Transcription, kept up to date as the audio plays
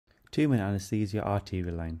2-minute anesthesia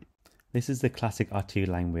arterial line. This is the classic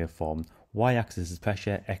arterial line waveform. Y-axis is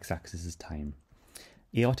pressure, x-axis is time.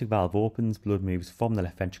 Aortic valve opens, blood moves from the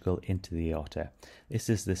left ventricle into the aorta. This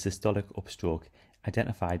is the systolic upstroke,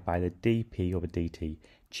 identified by the dP over dt,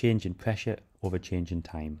 change in pressure over change in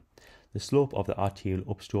time. The slope of the arterial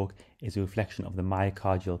upstroke is a reflection of the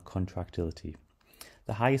myocardial contractility.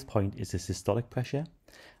 The highest point is the systolic pressure,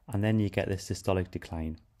 and then you get the systolic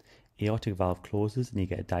decline. Aortic valve closes and you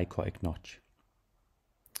get a dicrotic notch.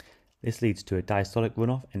 This leads to a diastolic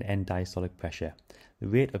runoff and end diastolic pressure. The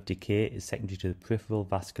rate of decay is secondary to the peripheral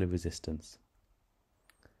vascular resistance.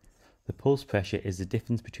 The pulse pressure is the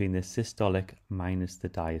difference between the systolic minus the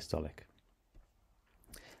diastolic.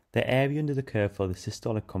 The area under the curve for the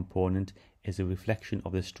systolic component is a reflection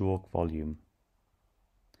of the stroke volume.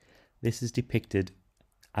 This is depicted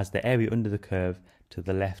as the area under the curve to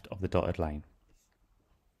the left of the dotted line.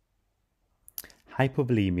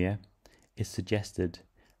 Hypovolemia is suggested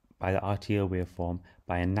by the arterial waveform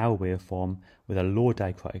by a now waveform with a low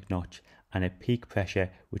dicrotic notch and a peak pressure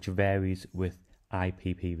which varies with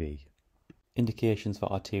IPPV. Indications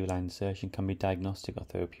for arterial line insertion can be diagnostic or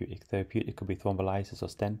therapeutic. Therapeutic could be thrombolysis or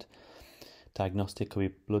stent. Diagnostic could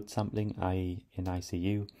be blood sampling, i.e. in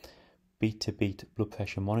ICU, beat-to-beat blood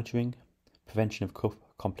pressure monitoring, prevention of cuff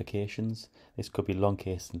complications. This could be long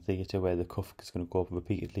case in theatre where the cuff is going to go up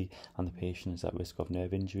repeatedly and the patient is at risk of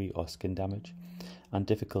nerve injury or skin damage, and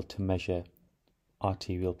difficult to measure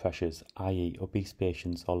arterial pressures, i.e. obese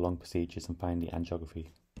patients or long procedures, and finally angiography.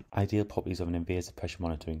 Ideal properties of an invasive pressure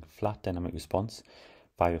monitoring: flat dynamic response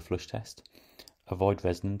via a flush test, avoid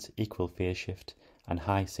resonance, equal phase shift, and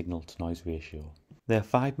high signal to noise ratio. There are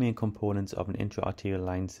 5 main components of an intra-arterial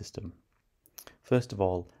line system. First of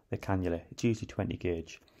all, the cannula. It's usually 20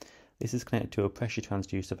 gauge. This is connected to a pressure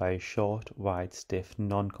transducer via short, wide, stiff,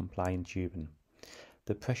 non-compliant tubing.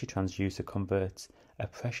 The pressure transducer converts a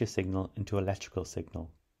pressure signal into electrical signal.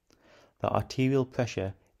 The arterial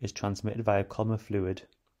pressure is transmitted via column of fluid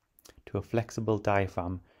to a flexible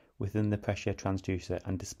diaphragm within the pressure transducer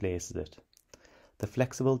and displaces it. The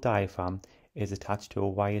flexible diaphragm is attached to a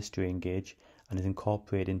wire strain gauge and is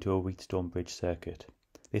incorporated into a Wheatstone bridge circuit.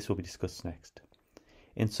 This will be discussed next.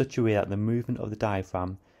 In such a way that the movement of the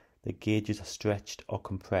diaphragm, the gauges are stretched or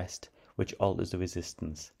compressed, which alters the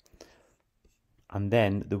resistance. And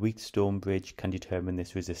then the Wheatstone bridge can determine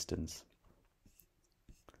this resistance.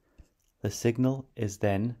 The signal is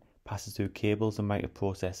then passes through cables and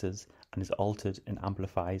microprocessors and is altered and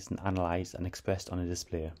amplified and analysed and expressed on a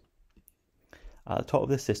display. At the top of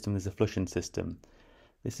the system is a flushing system.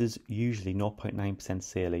 This is usually 0.9%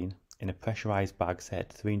 saline in a pressurised bag set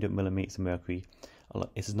at 300 mm of mercury.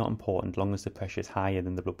 This is not important as long as the pressure is higher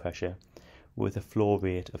than the blood pressure, with a flow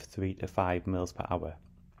rate of 3 to 5 mL per hour.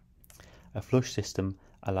 A flush system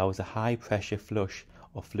allows a high pressure flush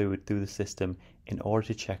of fluid through the system in order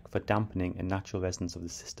to check for dampening and natural resonance of the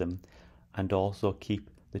system, and also keep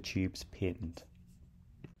the tubes patent.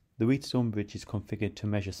 The Wheatstone bridge is configured to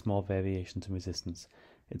measure small variations in resistance.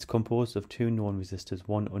 It's composed of 2 known resistors,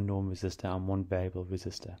 1 unknown resistor and 1 variable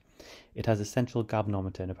resistor. It has a central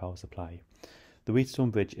galvanometer and a power supply. The Wheatstone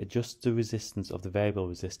bridge adjusts the resistance of the variable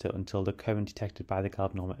resistor until the current detected by the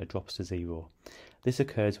galvanometer drops to 0. This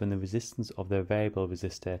occurs when the resistance of the variable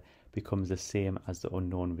resistor becomes the same as the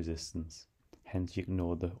unknown resistance. Hence you can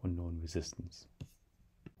know the unknown resistance.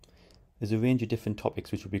 There's a range of different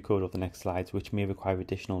topics which will be covered over the next slides, which may require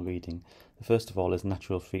additional reading. The first of all is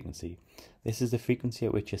natural frequency. This is the frequency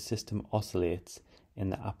at which a system oscillates in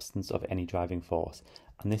the absence of any driving force,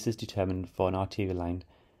 and this is determined for an arterial line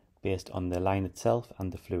based on the line itself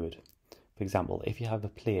and the fluid. For example, if you have a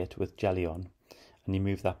plate with jelly on and you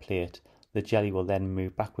move that plate, the jelly will then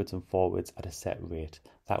move backwards and forwards at a set rate.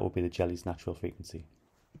 That will be the jelly's natural frequency.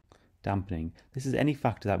 Dampening. This is any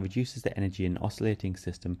factor that reduces the energy in an oscillating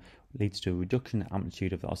system, leads to a reduction in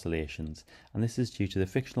amplitude of the oscillations, and this is due to the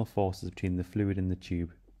frictional forces between the fluid and the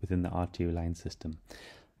tube within the arterial line system.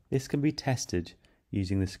 This can be tested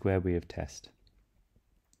using the square wave test.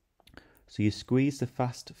 So you squeeze the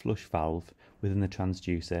fast flush valve within the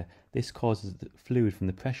transducer. This causes the fluid from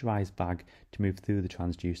the pressurized bag to move through the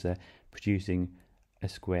transducer, producing a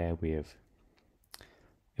square wave.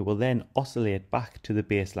 It will then oscillate back to the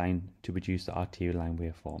baseline to produce the arterial line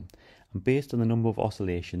waveform. And based on the number of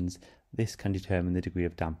oscillations, this can determine the degree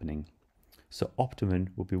of dampening. So optimum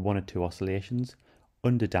would be 1 or 2 oscillations.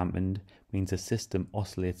 Underdampened means the system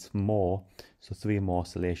oscillates more, so 3 or more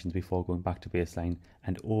oscillations before going back to baseline,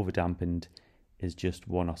 and overdampened is just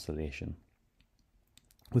 1 oscillation.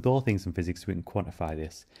 With all things in physics, we can quantify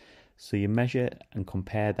this. So you measure and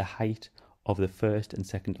compare the height of the first and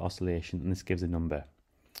second oscillation, and this gives a number.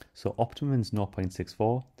 So optimum is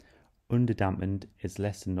 0.64, underdampened is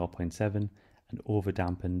less than 0.7, and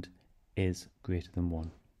overdampened is greater than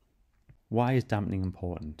 1. Why is dampening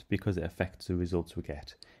important? Because it affects the results we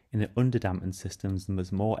get. In an underdampened system,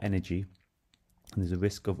 there's more energy and there's a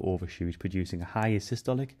risk of overshoot, producing a higher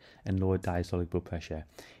systolic and lower diastolic blood pressure.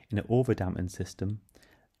 In an overdampened system,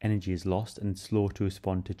 energy is lost and slow to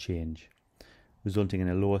respond to change, resulting in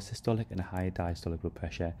a lower systolic and a higher diastolic blood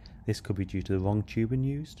pressure. This could be due to the wrong tubing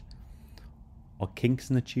used, or kinks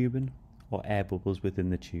in the tubing, or air bubbles within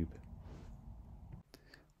the tube.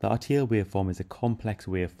 The arterial waveform is a complex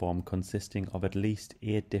waveform consisting of at least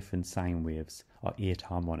 8 different sine waves, or 8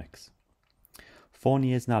 harmonics.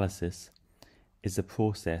 Fournier's analysis is the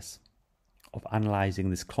process of analysing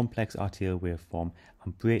this complex arterial waveform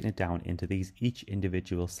and breaking it down into each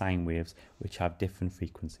individual sine waves which have different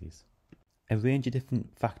frequencies. A range of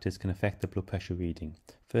different factors can affect the blood pressure reading.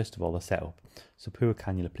 First of all, the setup, so poor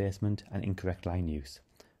cannula placement and incorrect line use.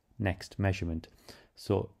 Next, measurement,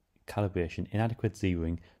 so calibration, inadequate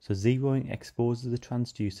zeroing. So zeroing exposes the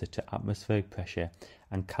transducer to atmospheric pressure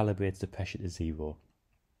and calibrates the pressure to zero.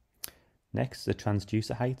 Next, the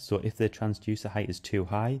transducer height. So if the transducer height is too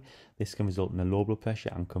high, this can result in a low blood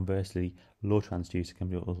pressure, and conversely, low transducer can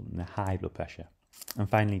result in a high blood pressure. And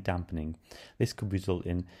finally, dampening. This could result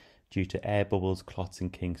in due to air bubbles, clots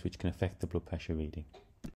and kinks, which can affect the blood pressure reading.